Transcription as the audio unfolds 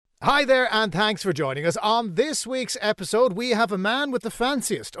Hi there, and thanks for joining us. On this week's episode, we have a man with the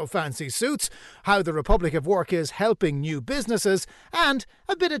fanciest of fancy suits, how the Republic of Work is helping new businesses, and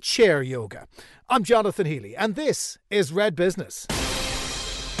a bit of chair yoga. I'm Jonathan Healy, and this is Red Business.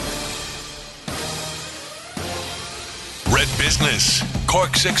 Red Business,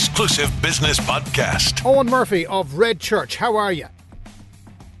 Cork's exclusive business podcast. Eoin Murphy of Red Church, how are you?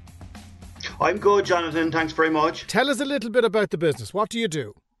 I'm good, Jonathan. Thanks very much. Tell us a little bit about the business. What do you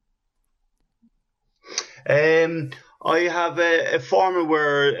do? I have a formal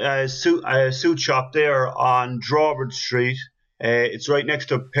wear suit shop there on Drawbridge Street. It's right next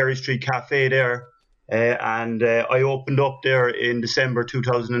to Perry Street Cafe there. And I opened up there in December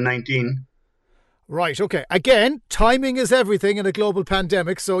 2019. Right, okay. Again, timing is everything in a global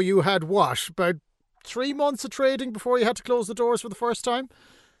pandemic. So you had what? About 3 months of trading before you had to close the doors for the first time?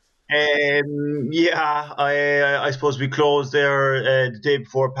 Yeah, I suppose we closed there the day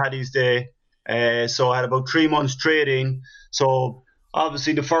before Paddy's Day. So I had about 3 months trading. So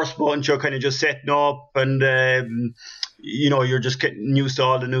obviously the first month you're kind of just setting up and, you're just getting used to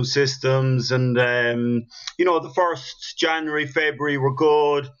all the new systems. And, the first January, February were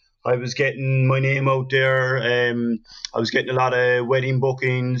good. I was getting my name out there. I was getting a lot of wedding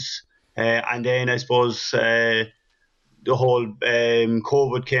bookings. And then I suppose the whole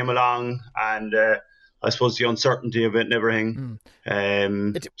COVID came along and I suppose the uncertainty of it and everything.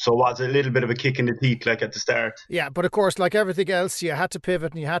 So it was a little bit of a kick in the teeth, like at the start. Yeah, but of course, like everything else, you had to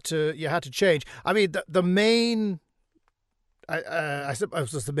pivot and you had to change. I mean, the main, I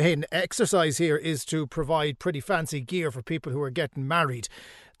suppose the main exercise here is to provide pretty fancy gear for people who are getting married.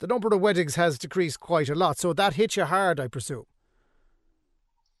 The number of weddings has decreased quite a lot, so that hit you hard, I presume.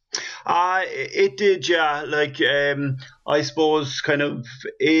 It did, yeah. I suppose kind of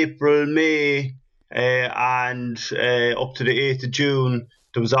April, May. And up to the 8th of June,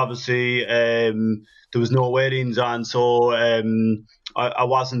 there was obviously there was no weddings on, so I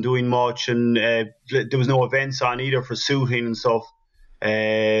wasn't doing much, and there was no events on either for suiting and stuff.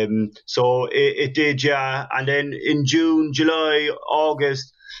 So it did, yeah. And then in June, July,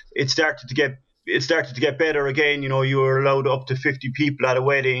 August, it started to get better again. You were allowed up to 50 people at a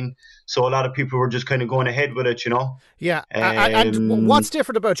wedding. So a lot of people were just kind of going ahead with it, Yeah. And what's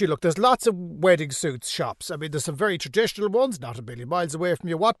different about you? Look, there's lots of wedding suits shops. I mean, there's some very traditional ones, not a million miles away from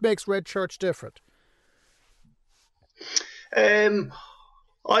you. What makes Red Church different? I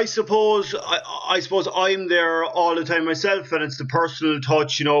suppose I'm there all the time myself, and it's the personal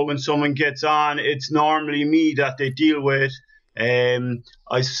touch. When someone gets on, it's normally me that they deal with.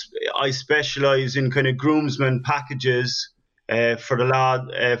 I specialise in kind of groomsmen packages. For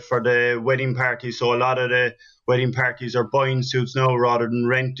the wedding party. So a lot of the wedding parties are buying suits now rather than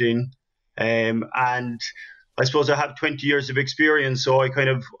renting. And I suppose I have 20 years of experience, so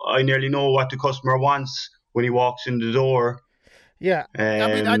I nearly know what the customer wants when he walks in the door. Yeah,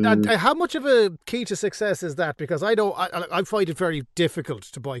 I mean, how much of a key to success is that? Because I know I find it very difficult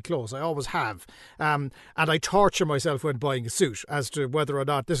to buy clothes. I always have, and I torture myself when buying a suit as to whether or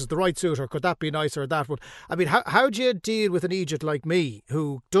not this is the right suit or could that be nicer or that one. I mean, how do you deal with an idiot like me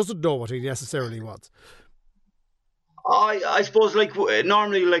who doesn't know what he necessarily wants? I suppose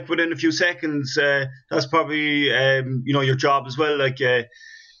normally within a few seconds, that's probably your job as well.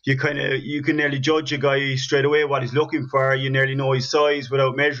 You can nearly judge a guy straight away what he's looking for. You nearly know his size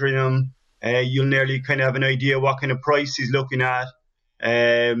without measuring him. You'll nearly kind of have an idea what kind of price he's looking at.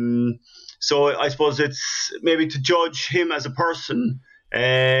 So I suppose it's maybe to judge him as a person,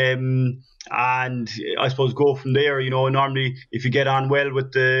 and I suppose go from there. Normally if you get on well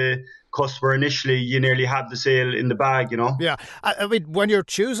with the customer initially, you nearly have the sale in the bag, Yeah, I mean, when you're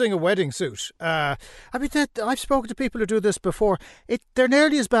choosing a wedding suit, I've spoken to people who do this before. They're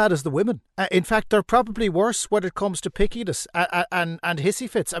nearly as bad as the women. In fact, they're probably worse when it comes to pickiness and hissy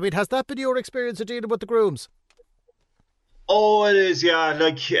fits. I mean, has that been your experience of dealing with the grooms? Oh, it is, yeah.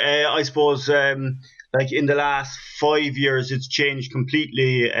 I suppose, in the last 5 years, it's changed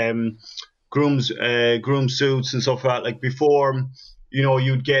completely. Groom suits and stuff like that. Before,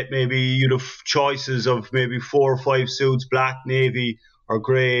 you'd have choices of maybe 4 or 5 suits, black, navy or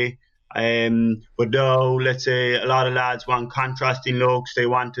grey. But now, let's say a lot of lads want contrasting looks. They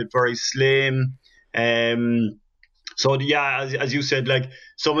want it very slim. So yeah, as you said,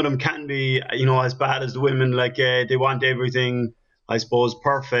 some of them can be, as bad as the women. They want everything, I suppose,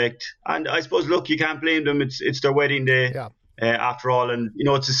 perfect. And I suppose, look, you can't blame them. It's their wedding day, after all, and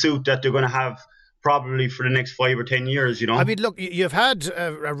it's a suit that they're going to have probably for the next 5 or 10 years, I mean, look, you've had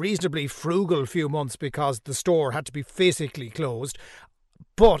a reasonably frugal few months because the store had to be physically closed.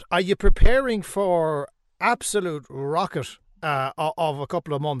 But are you preparing for absolute rocket of a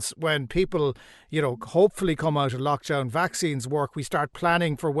couple of months when people, hopefully come out of lockdown, vaccines work, we start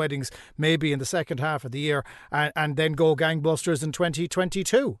planning for weddings maybe in the second half of the year and then go gangbusters in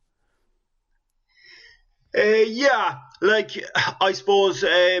 2022? Yeah, like I suppose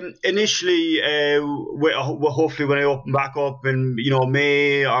initially, hopefully when I open back up in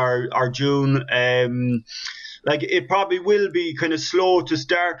May or June, like it probably will be kind of slow to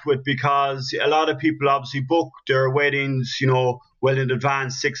start with because a lot of people obviously book their weddings, well in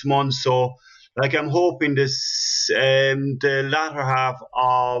advance, 6 months. So like I'm hoping the latter half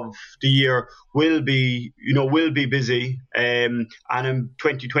of the year will be busy, and in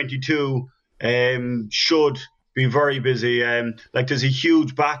 2022 should be very busy. Like there's a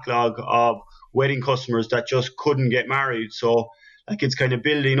huge backlog of wedding customers that just couldn't get married, so like it's kind of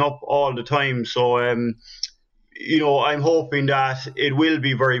building up all the time. So I'm hoping that it will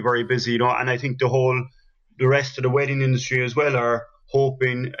be very, very busy, and I think the rest of the wedding industry as well are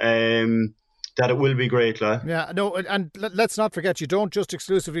hoping that it will be great. Like. Yeah, no, and let's not forget, you don't just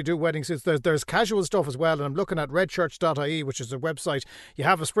exclusively do wedding suits. There's casual stuff as well, and I'm looking at redchurch.ie, which is a website. You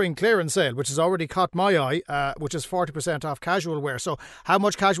have a spring clearance sale, which has already caught my eye, which is 40% off casual wear. So how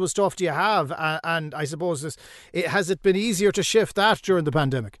much casual stuff do you have? And I suppose has it been easier to shift that during the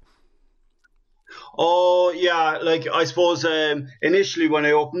pandemic? Oh yeah, like I suppose initially when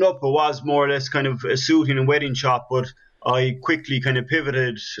I opened up, it was more or less kind of a suiting and wedding shop, but I quickly kind of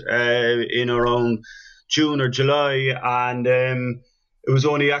pivoted in around June or July, and it was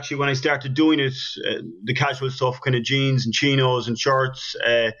only actually when I started doing it, the casual stuff, kind of jeans and chinos and shirts,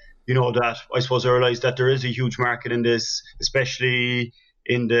 that I suppose I realised that there is a huge market in this, especially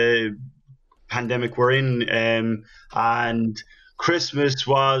in the pandemic we're in, and Christmas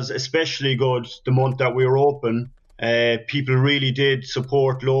was especially good the month that we were open. People really did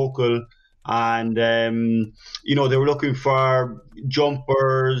support local, and they were looking for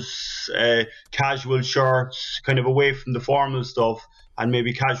jumpers, casual shirts, kind of away from the formal stuff, and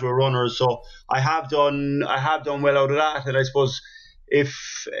maybe casual runners. So I have done well out of that, and I suppose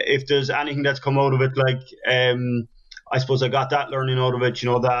if there's anything that's come out of it, like I suppose I got that learning out of it,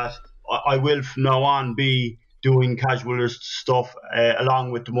 that I will from now on be doing casual stuff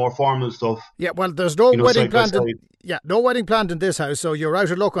along with the more formal stuff. Yeah, well, there's no wedding planned. No wedding planned in this house, so you're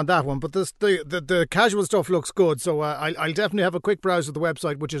out of luck on that one. But the casual stuff looks good, so I'll definitely have a quick browse of the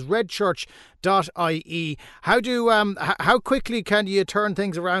website, which is redchurch.ie. How quickly can you turn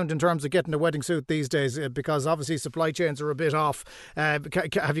things around in terms of getting a wedding suit these days? Because obviously supply chains are a bit off. Have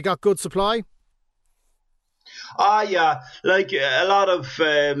you got good supply? Yeah, like a lot of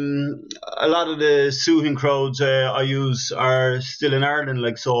the suiting crowds I use are still in Ireland,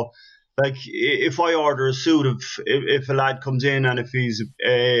 like so. Like if I order a suit, if a lad comes in and if he's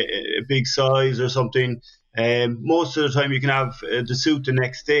a big size or something, most of the time you can have the suit the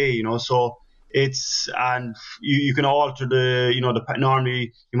next day, So and you can alter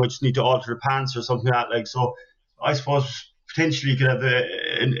normally you might just need to alter the pants or something like that. Like so, I suppose potentially you could have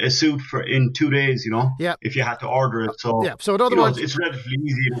a suit in 2 days, Yeah. if you had to order it. So, yeah. So in other words, it's relatively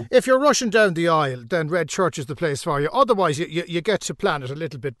easy. If you're rushing down the aisle, then Red Church is the place for you. Otherwise, you get to plan it a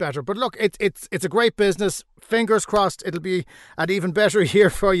little bit better. But look, it's a great business. Fingers crossed it'll be an even better year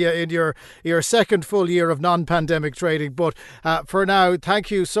for you in your second full year of non-pandemic trading. But for now,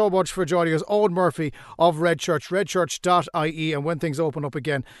 thank you so much for joining us. Eoin Murphy of Red Church, redchurch.ie, and when things open up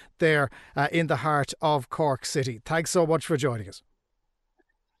again there in the heart of Cork City. Thanks so much for joining us.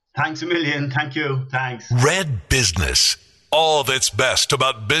 Thanks a million. Thank you. Thanks. Red Business. All that's best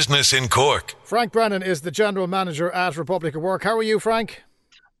about business in Cork. Frank Brennan is the General Manager at Republic of Work. How are you, Frank?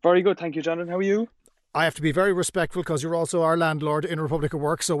 Very good, thank you, Jonathan. How are you? I have to be very respectful because you're also our landlord in Republic of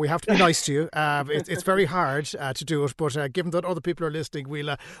Work, so we have to be nice to you. It's very hard to do it, but given that other people are listening,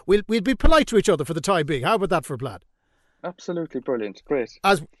 we'll be polite to each other for the time being. How about that for a plan? Absolutely brilliant. Great.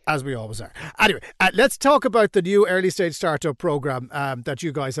 As we always are. Anyway, let's talk about the new early stage startup program that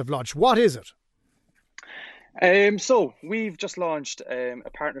you guys have launched. What is it? So we've just launched a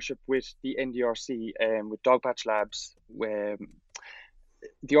partnership with the NDRC, with Dogpatch Labs,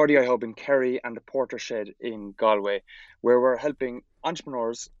 the RDI Hub in Kerry and the Porter Shed in Galway, where we're helping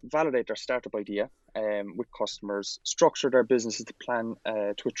entrepreneurs validate their startup idea with customers, structure their businesses to plan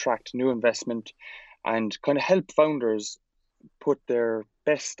to attract new investment, and kind of help founders put their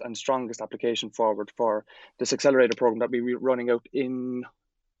best and strongest application forward for this accelerator program that we'll be running out in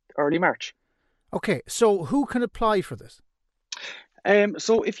early March. Okay, so who can apply for this?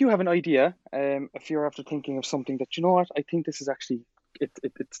 So if you have an idea, if you're after thinking of something that, I think this is actually,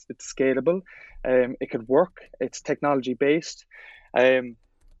 it's scalable, it could work, it's technology based,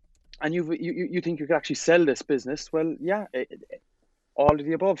 and you think you could actually sell this business. Well, yeah, all of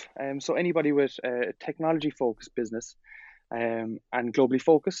the above. So anybody with a technology focused business, and globally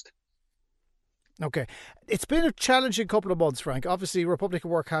focused. Okay. It's been a challenging couple of months, Frank. Obviously, Republic of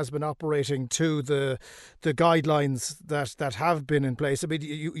Work has been operating to the guidelines that have been in place. I mean,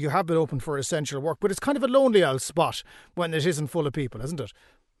 you have been open for essential work, but it's kind of a lonely old spot when it isn't full of people, isn't it?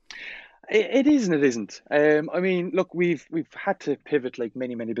 It is and it isn't. I mean, look, we've had to pivot like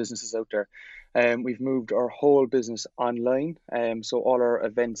many businesses out there. We've moved our whole business online. So all our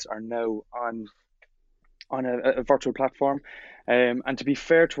events are now on a virtual platform. And to be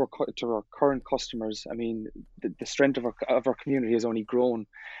fair to our current customers, I mean, the strength of our community has only grown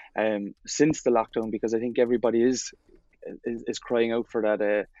since the lockdown, because I think everybody is crying out for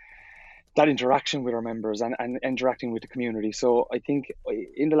that interaction with our members and interacting with the community. So I think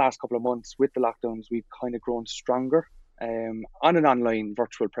in the last couple of months with the lockdowns, we've kind of grown stronger on an online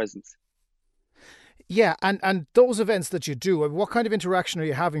virtual presence. Yeah, and those events that you do, what kind of interaction are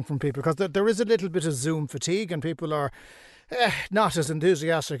you having from people? Because there is a little bit of Zoom fatigue, and people are not as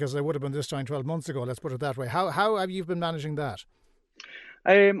enthusiastic as they would have been this time 12 months ago, let's put it that way. How have you been managing that?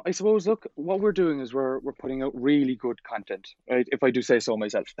 I suppose, look, what we're doing is we're putting out really good content, right? If I do say so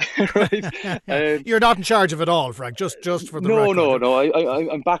myself, right? You're not in charge of it all, Frank. Just for the no, record. no.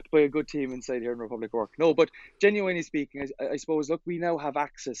 I'm backed by a good team inside here in Republic of Work. No, but genuinely speaking, I suppose, look, we now have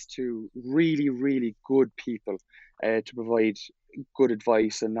access to really good people to provide good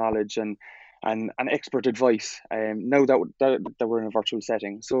advice and knowledge and expert advice. Now that we're in a virtual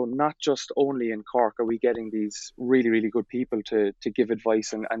setting, so not just only in Cork are we getting these really good people to give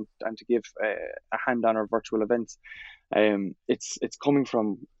advice and to give a hand on our virtual events. It's coming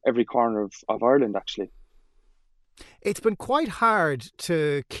from every corner of Ireland, actually. It's been quite hard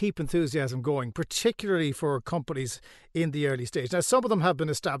to keep enthusiasm going, particularly for companies in the early stage. Now, some of them have been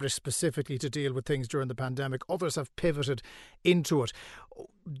established specifically to deal with things during the pandemic. Others have pivoted into it.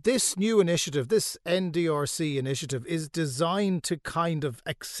 This new initiative, this NDRC initiative, is designed to kind of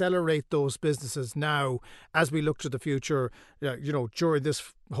accelerate those businesses now as we look to the future, during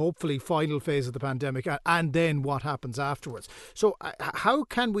this hopefully final phase of the pandemic, and then what happens afterwards. So how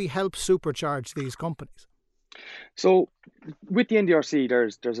can we help supercharge these companies? So with the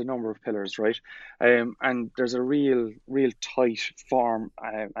NDRC, there's a number of pillars, right? And there's a real tight form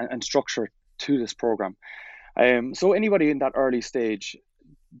and structure to this program. So anybody in that early stage,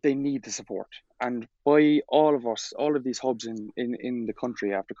 they need the support. And by all of these hubs in the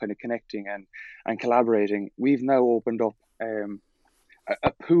country, after kind of connecting and collaborating, we've now opened up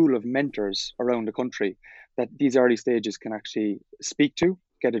a pool of mentors around the country that these early stages can actually speak to,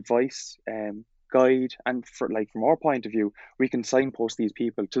 get advice, guide, and from our point of view, we can signpost these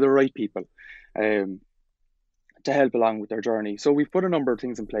people to the right people to help along with their journey. So we've put a number of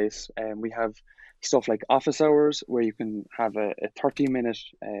things in place, and we have stuff like office hours where you can have a 30-minute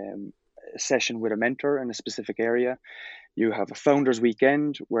session with a mentor in a specific area. You have a founders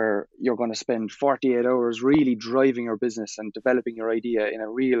weekend where you're going to spend 48 hours really driving your business and developing your idea in a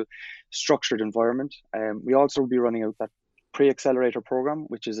real structured environment. We also will be running out that pre-accelerator program,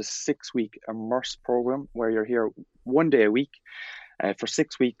 which is a 6-week immerse program where you're here 1 day a week for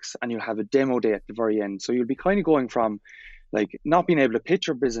 6 weeks, and you'll have a demo day at the very end. So you'll be kind of going from like not being able to pitch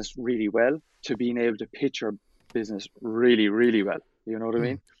your business really well to being able to pitch your business really well. You know what I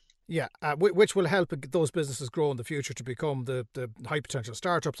mean? Yeah, which will help those businesses grow in the future to become the high potential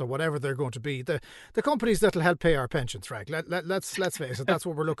startups or whatever they're going to be. The companies that'll help pay our pensions, Frank. Let's face it, that's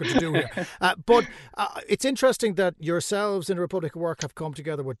what we're looking to do here. But it's interesting that yourselves in Republic of Work have come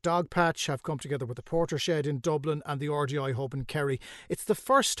together with Dogpatch, have come together with the Porter Shed in Dublin and the RDI Hub in Kerry. It's the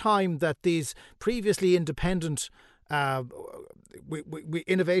first time that these previously independent we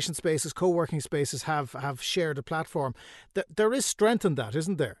innovation spaces, co-working spaces have shared a platform. There is strength in that,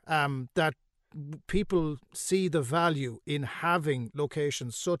 isn't there? That people see the value in having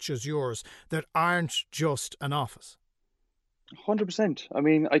locations such as yours that aren't just an office. 100%. I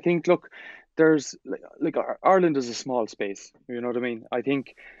mean, I think, look, there's like Ireland is a small space. You know what I mean? I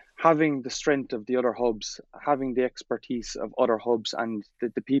think having the strength of the other hubs, having the expertise of other hubs and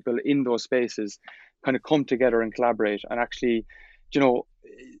the people in those spaces kind of come together and collaborate and actually,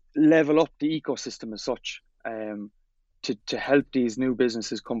 level up the ecosystem as such to help these new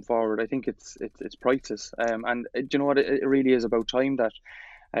businesses come forward. I think it's priceless. And you know what? It really is about time that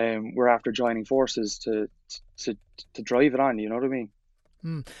we're after joining forces to drive it on. You know what I mean?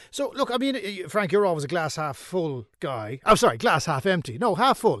 So, look, I mean, Frank, you're always a glass half full guy. I'm sorry, glass half empty. No,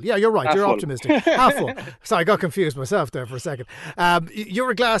 half full. Yeah, you're right. Half You're full. optimistic. Half full. Sorry, I got confused myself there for a second.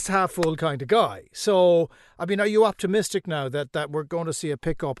 You're a glass half full kind of guy. So, I mean, are you optimistic now that we're going to see a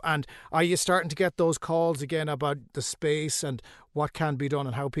pickup? And are you starting to get those calls again about the space and what can be done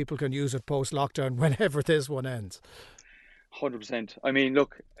and how people can use it post-lockdown whenever this one ends? 100%. I mean,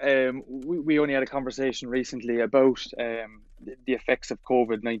 look, we only had a conversation recently about the effects of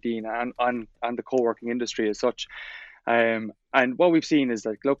COVID-19 and the co-working industry as such. And what we've seen is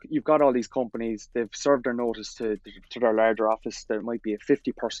that, look, you've got all these companies, they've served their notice to their larger office. There might be a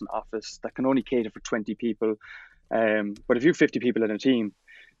 50-person office that can only cater for 20 people. But if you have 50 people in a team,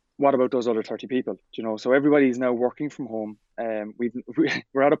 what about those other 30 people? You know, so everybody's now working from home.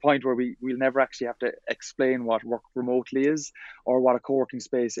 We're at a point where we'll never actually have to explain what work remotely is or what a co-working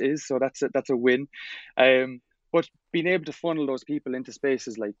space is. So that's a win. But being able to funnel those people into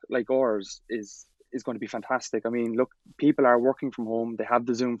spaces like ours is going to be fantastic. I mean, look, people are working from home. They have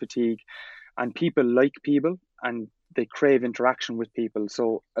the Zoom fatigue, and people like people, and they crave interaction with people.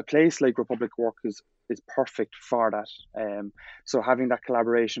 So a place like Republic Work is perfect for that. So having that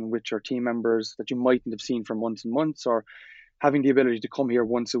collaboration with your team members that you mightn't have seen for months and months, or having the ability to come here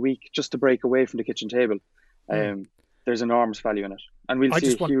once a week just to break away from the kitchen table, there's enormous value in it. And we'll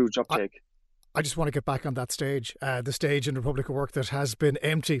see a huge uptake. I just want to get back on that stage, the stage in Republic of Work that has been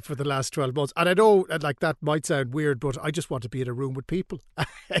empty for the last 12 months. And I know like that might sound weird, but I just want to be in a room with people.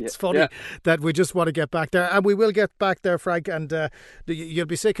 It's funny that we just want to get back there. And we will get back there, Frank. And you'll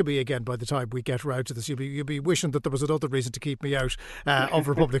be sick of me again by the time we get around to this. You'll be wishing that there was another reason to keep me out of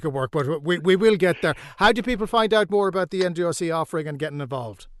Republic of Work. But we will get there. How do people find out more about the NDRC offering and getting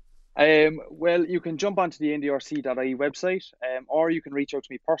involved? Well, you can jump onto the ndrc.ie website, or you can reach out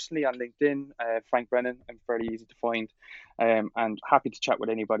to me personally on LinkedIn, Frank Brennan. I'm fairly easy to find, and happy to chat with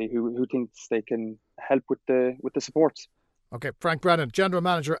anybody who thinks they can help with the supports. Okay, Frank Brennan, General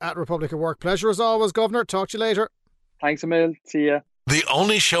Manager at Republic of Work. Pleasure as always, Governor. Talk to you later. Thanks, Emil. See ya. The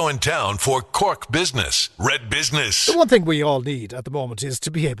only show in town for Cork business, Red Business. The one thing we all need at the moment is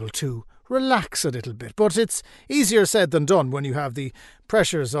to be able to relax a little bit. But it's easier said than done when you have the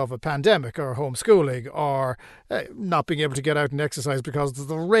pressures of a pandemic or homeschooling or not being able to get out and exercise because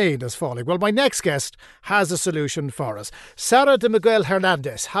the rain is falling. Well, my next guest has a solution for us. Sara de Miguel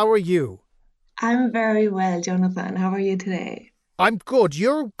Hernandez, how are you? I'm very well, Jonathan. How are you today? I'm good.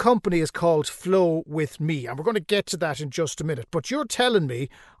 Your company is called Flow With Me, and we're going to get to that in just a minute. But you're telling me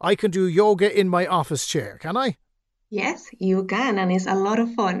I can do yoga in my office chair, can I? Yes, you can, and it's a lot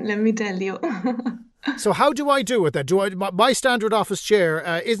of fun, let me tell you. So how do I do it then? My standard office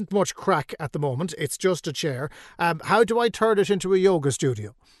chair isn't much crack at the moment. It's just a chair. How do I turn it into a yoga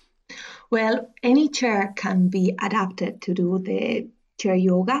studio? Well, any chair can be adapted to do the chair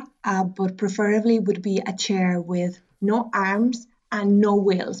yoga, but preferably would be a chair with no arms and no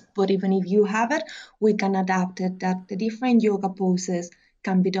wheels. But even if you have it, we can adapt it that the different yoga poses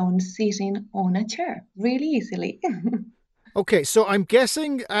can be done sitting on a chair really easily. Okay, so I'm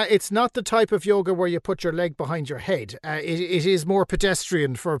guessing it's not the type of yoga where you put your leg behind your head. It is more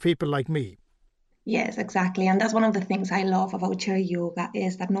pedestrian for people like me. Yes, exactly. And that's one of the things I love about chair yoga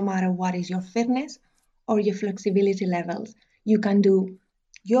is that no matter what is your fitness or your flexibility levels, you can do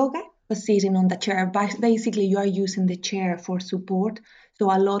yoga but sitting on the chair. Basically, you are using the chair for support.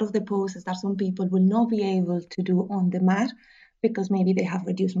 So a lot of the poses that some people will not be able to do on the mat because maybe they have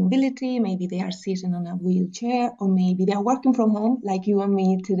reduced mobility, maybe they are sitting on a wheelchair, or maybe they are working from home like you and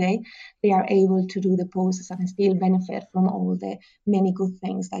me today, they are able to do the poses and still benefit from all the many good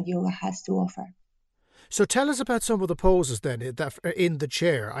things that yoga has to offer. So tell us about some of the poses then that in the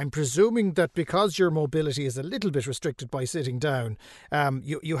chair. I'm presuming that because your mobility is a little bit restricted by sitting down,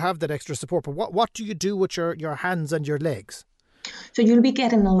 you have that extra support. But what do you do with your hands and your legs? So you'll be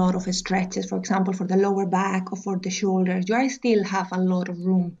getting a lot of stretches, for example, for the lower back or for the shoulders. You still have a lot of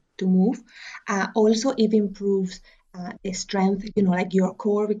room to move. Also, it improves the strength, like your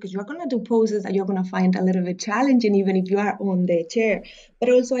core, because you're going to do poses that you're going to find a little bit challenging, even if you are on the chair. But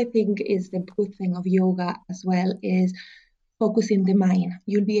also, I think is the good thing of yoga as well is focusing the mind.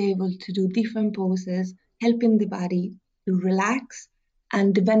 You'll be able to do different poses, helping the body to relax,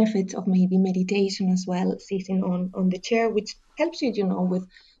 and the benefits of maybe meditation as well, sitting on the chair, which helps you, with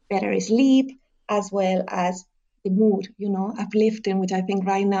better sleep as well as the mood, uplifting, which I think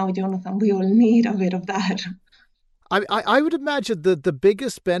right now, Jonathan, we all need a bit of that. I would imagine that the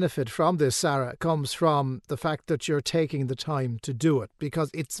biggest benefit from this, Sara, comes from the fact that you're taking the time to do it, because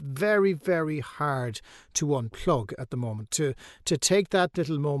it's very, very hard to unplug at the moment, to take that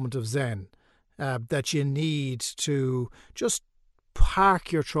little moment of zen that you need to just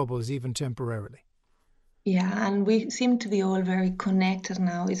park your troubles even temporarily. Yeah, and we seem to be all very connected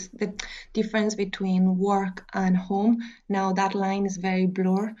now. It's the difference between work and home. Now that line is very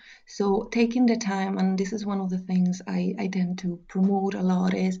blurred. So taking the time, and this is one of the things I tend to promote a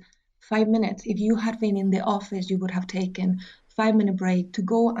lot, is 5 minutes. If you had been in the office, you would have taken 5 minute break to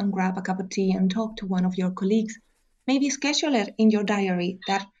go and grab a cup of tea and talk to one of your colleagues. Maybe schedule it in your diary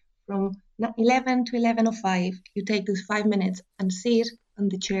that from 11 to 11:05, you take those 5 minutes and sit on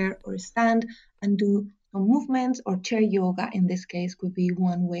the chair or stand and do some movements, or chair yoga in this case could be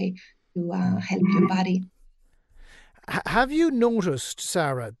one way to help your body. Have you noticed,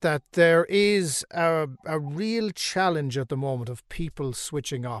 Sara, that there is a real challenge at the moment of people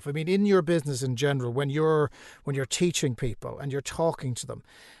switching off? I mean, in your business in general, when you're teaching people and you're talking to them,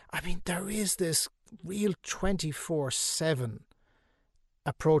 I mean, there is this real 24/7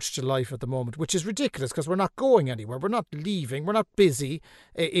 approach to life at the moment, which is ridiculous because we're not going anywhere. We're not leaving. We're not busy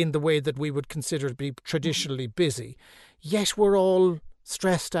in the way that we would consider to be traditionally busy. Yet we're all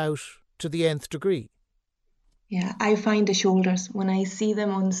stressed out to the nth degree. Yeah, I find the shoulders when I see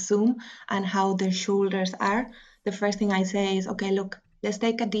them on Zoom and how their shoulders are. The first thing I say is, okay, look, let's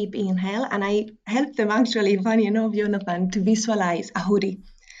take a deep inhale. And I help them actually, funny enough, Jonathan, to visualize a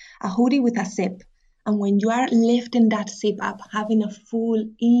hoodie with a zip. And when you are lifting that zip up, having a full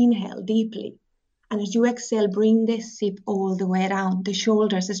inhale deeply, and as you exhale, bring the zip all the way down, the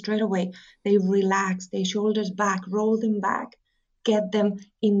shoulders straight away, they relax, the shoulders back, roll them back, get them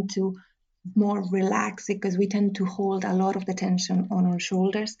into more relaxed, because we tend to hold a lot of the tension on our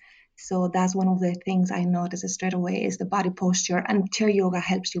shoulders. So that's one of the things I notice straight away is the body posture, and chair yoga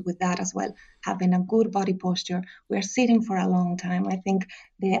helps you with that as well. Having a good body posture. We're sitting for a long time. I think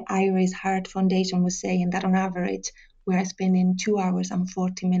the Irish Heart Foundation was saying that on average, we're spending 2 hours and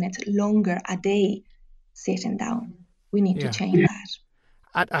 40 minutes longer a day sitting down. We need to change that.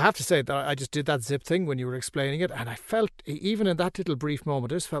 I have to say that I just did that zip thing when you were explaining it, and I felt, even in that little brief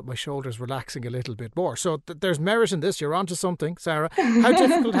moment, I just felt my shoulders relaxing a little bit more. So there's merit in this. You're onto something, Sara. How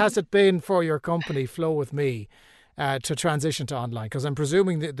difficult has it been for your company, Flow With Me, to transition to online? Because I'm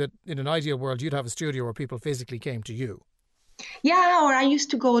presuming that in an ideal world, you'd have a studio where people physically came to you. Yeah, or I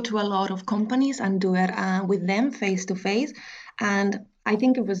used to go to a lot of companies and do it with them face to face. And I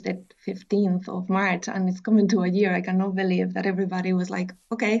think it was the 15th of March, and it's coming to a year. I cannot believe that everybody was like,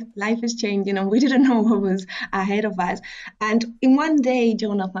 okay, life is changing, and we didn't know what was ahead of us. And in one day,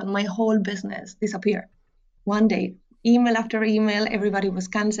 Jonathan, my whole business disappeared. One day, email after email, everybody was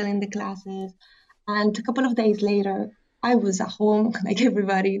canceling the classes. And a couple of days later, I was at home, like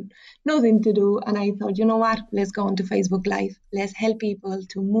everybody, nothing to do. And I thought, you know what, let's go on to Facebook Live. Let's help people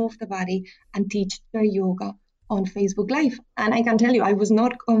to move the body and teach their yoga on Facebook Live. And I can tell you, I was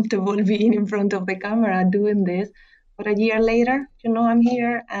not comfortable being in front of the camera doing this. But a year later, I'm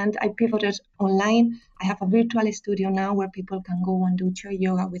here, and I pivoted online. I have a virtual studio now where people can go and do chair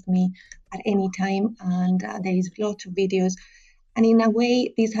yoga with me at any time. And there is lots of videos. And in a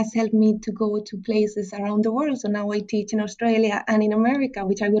way, this has helped me to go to places around the world. So now I teach in Australia and in America,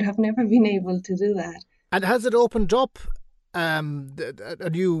 which I would have never been able to do that. And has it opened up a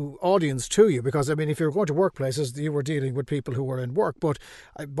new audience to you? Because, I mean, if you're going to workplaces, you were dealing with people who were in work. But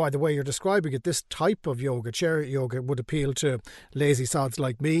by the way you're describing it, this type of yoga, chair yoga, would appeal to lazy sods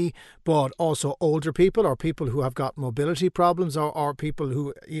like me, but also older people or people who have got mobility problems, or people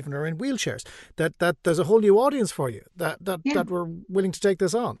who even are in wheelchairs. That there's a whole new audience for you that were willing to take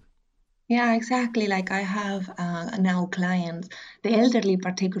this on. Yeah, exactly. Like I have now clients, the elderly,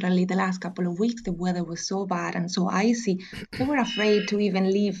 particularly the last couple of weeks, the weather was so bad and so icy, they were afraid to even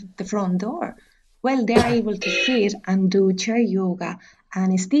leave the front door. Well, they're able to sit and do chair yoga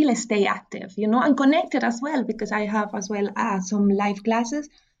and still stay active, and connected as well, because I have as well some live classes.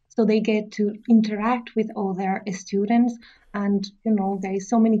 So they get to interact with other students. And, there is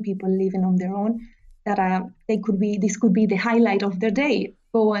so many people living on their own that this could be the highlight of their day.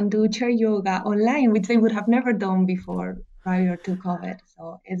 Go and do chair yoga online, which they would have never done before prior to COVID.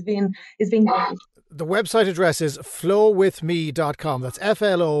 So it's been great. The website address is flowwithme.com. That's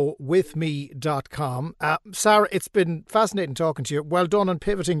flowwithme.com. Sara, it's been fascinating talking to you. Well done on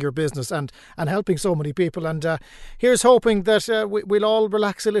pivoting your business and helping so many people. And here's hoping that we'll all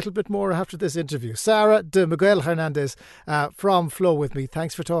relax a little bit more after this interview. Sara de Miguel Hernandez from Flow With Me.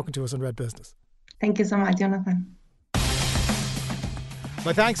 Thanks for talking to us on Red Business. Thank you so much, Jonathan.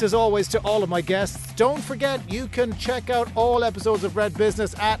 My thanks as always to all of my guests. Don't forget you can check out all episodes of Red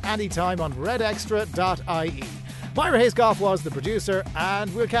Business at any time on redextra.ie. Myra Hayes-Goff was the producer,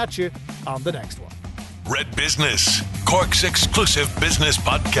 and we'll catch you on the next one. Red Business, Cork's exclusive business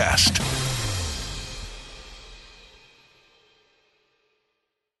podcast.